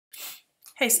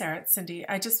Hey Sarah, it's Cindy.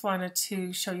 I just wanted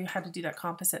to show you how to do that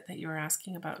composite that you were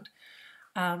asking about.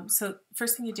 So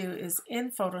first thing you do is in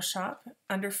Photoshop,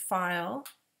 under File,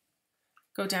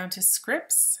 go down to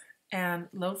Scripts and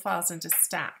load files into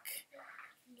Stack.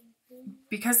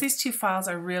 Because these two files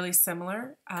are really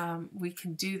similar, we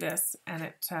can do this and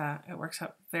it works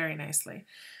out very nicely.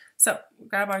 So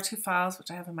grab our two files, which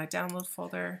I have in my download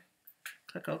folder,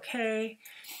 click OK.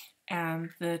 And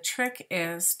the trick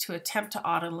is to attempt to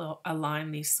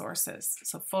auto-align these sources.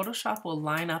 So Photoshop will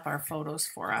line up our photos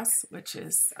for us, which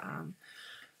is,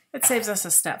 it saves us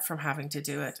a step from having to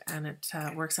do it, and it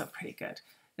works out pretty good.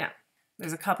 Now,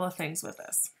 there's a couple of things with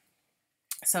this.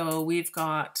 So we've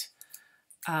got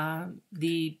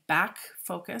the back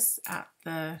focus at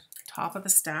the top of the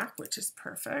stack, which is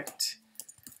perfect.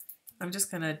 I'm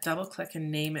just going to double click and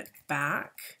name it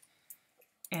back.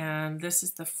 And this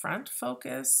is the front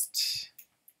focused.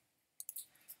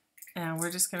 And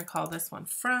we're just going to call this one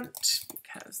front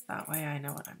because that way I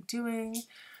know what I'm doing.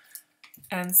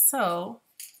 And so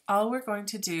all we're going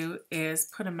to do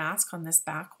is put a mask on this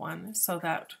back one so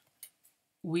that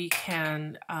we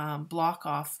can block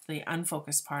off the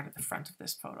unfocused part at the front of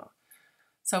this photo.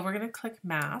 So we're going to click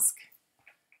mask.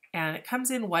 And it comes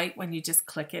in white when you just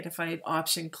click it. If I had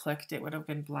option clicked, it would have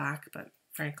been black, but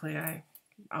frankly, I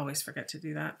always forget to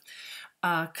do that.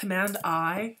 Command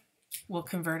I will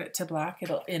convert it to black.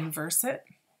 It'll inverse it.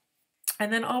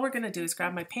 And then all we're going to do is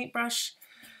grab my paintbrush,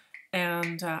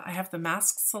 and I have the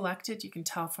mask selected. You can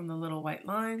tell from the little white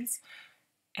lines.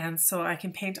 And so I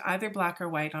can paint either black or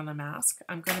white on a mask.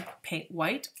 I'm going to paint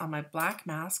white on my black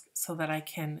mask so that I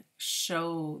can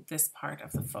show this part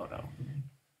of the photo.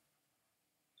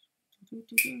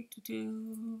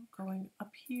 Going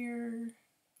up here.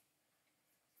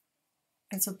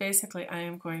 And so basically I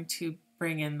am going to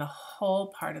bring in the whole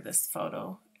part of this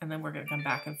photo, and then we're going to come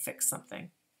back and fix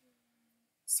something.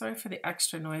 Sorry for the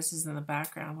extra noises in the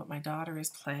background, but my daughter is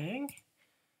playing,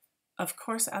 of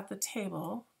course, at the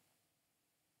table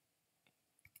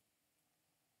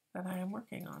that I am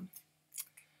working on.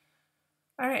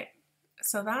 All right,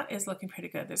 so that is looking pretty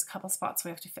good. There's a couple spots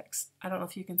we have to fix. I don't know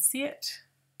if you can see it.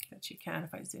 I bet you can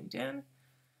if I zoomed in.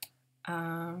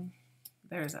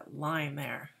 There's a line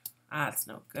there. That's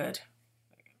no good.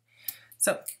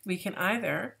 So we can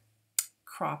either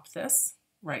crop this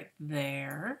right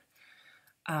there,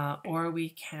 or we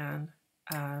can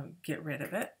get rid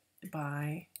of it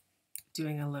by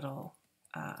doing a little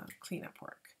cleanup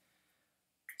work.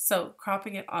 So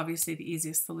cropping it, obviously the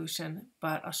easiest solution,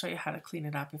 but I'll show you how to clean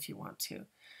it up if you want to.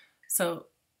 So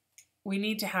we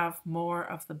need to have more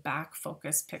of the back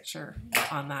focus picture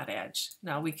on that edge.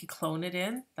 Now we could clone it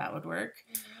in, that would work.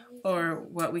 Or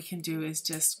what we can do is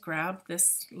just grab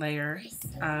this layer,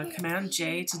 Command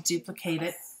J to duplicate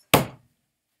it.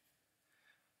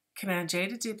 Command J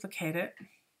to duplicate it.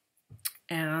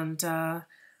 And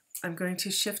I'm going to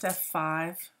Shift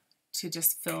F5 to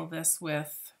just fill this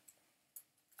with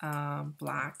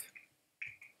black,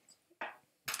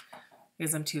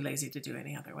 because I'm too lazy to do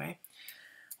any other way.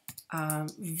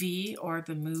 V, or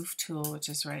the move tool, which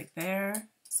is right there,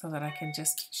 so that I can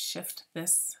just shift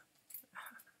this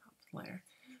layer,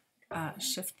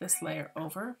 shift this layer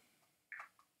over.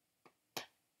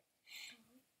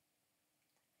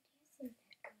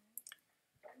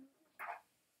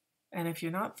 And if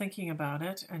you're not thinking about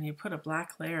it and you put a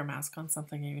black layer mask on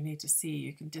something you need to see,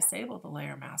 you can disable the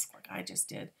layer mask like I just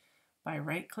did by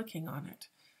right-clicking on it.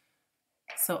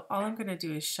 So all I'm going to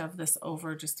do is shove this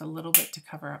over just a little bit to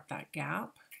cover up that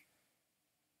gap.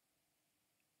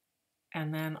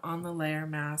 And then on the layer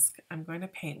mask, I'm going to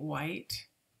paint white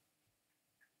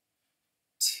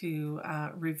to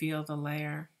reveal the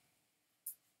layer.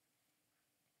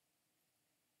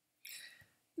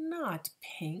 Not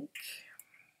pink.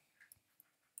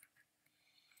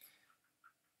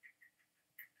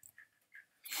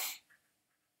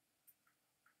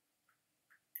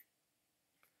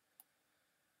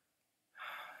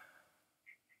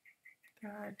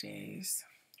 There are days.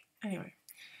 Anyway.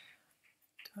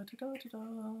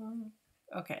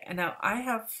 Okay, and now I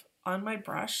have on my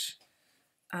brush,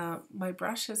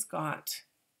 has got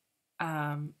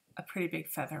a pretty big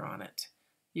feather on it.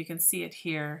 You can see it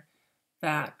here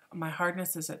that my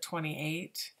hardness is at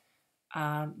 28,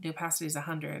 the opacity is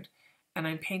 100, and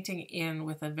I'm painting in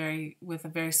with a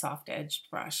very soft edged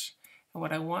brush. And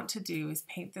what I want to do is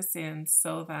paint this in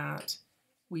so that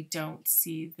we don't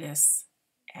see this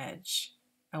edge.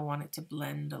 I want it to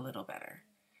blend a little better.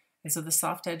 And so the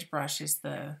soft edge brush is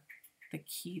the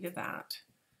key to that.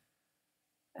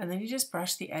 And then you just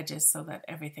brush the edges so that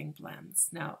everything blends.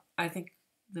 Now, I think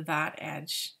that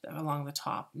edge along the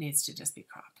top needs to just be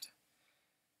cropped.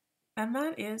 And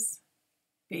that is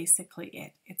basically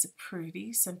it. It's a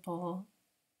pretty simple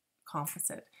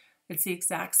composite. It's the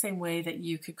exact same way that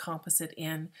you could composite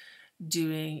in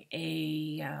doing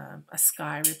a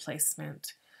sky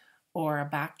replacement or a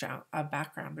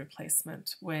background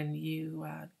replacement when you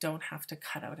don't have to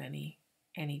cut out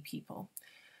any people.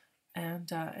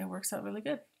 And it works out really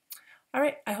good. All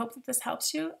right, I hope that this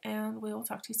helps you, and we will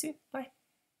talk to you soon. Bye.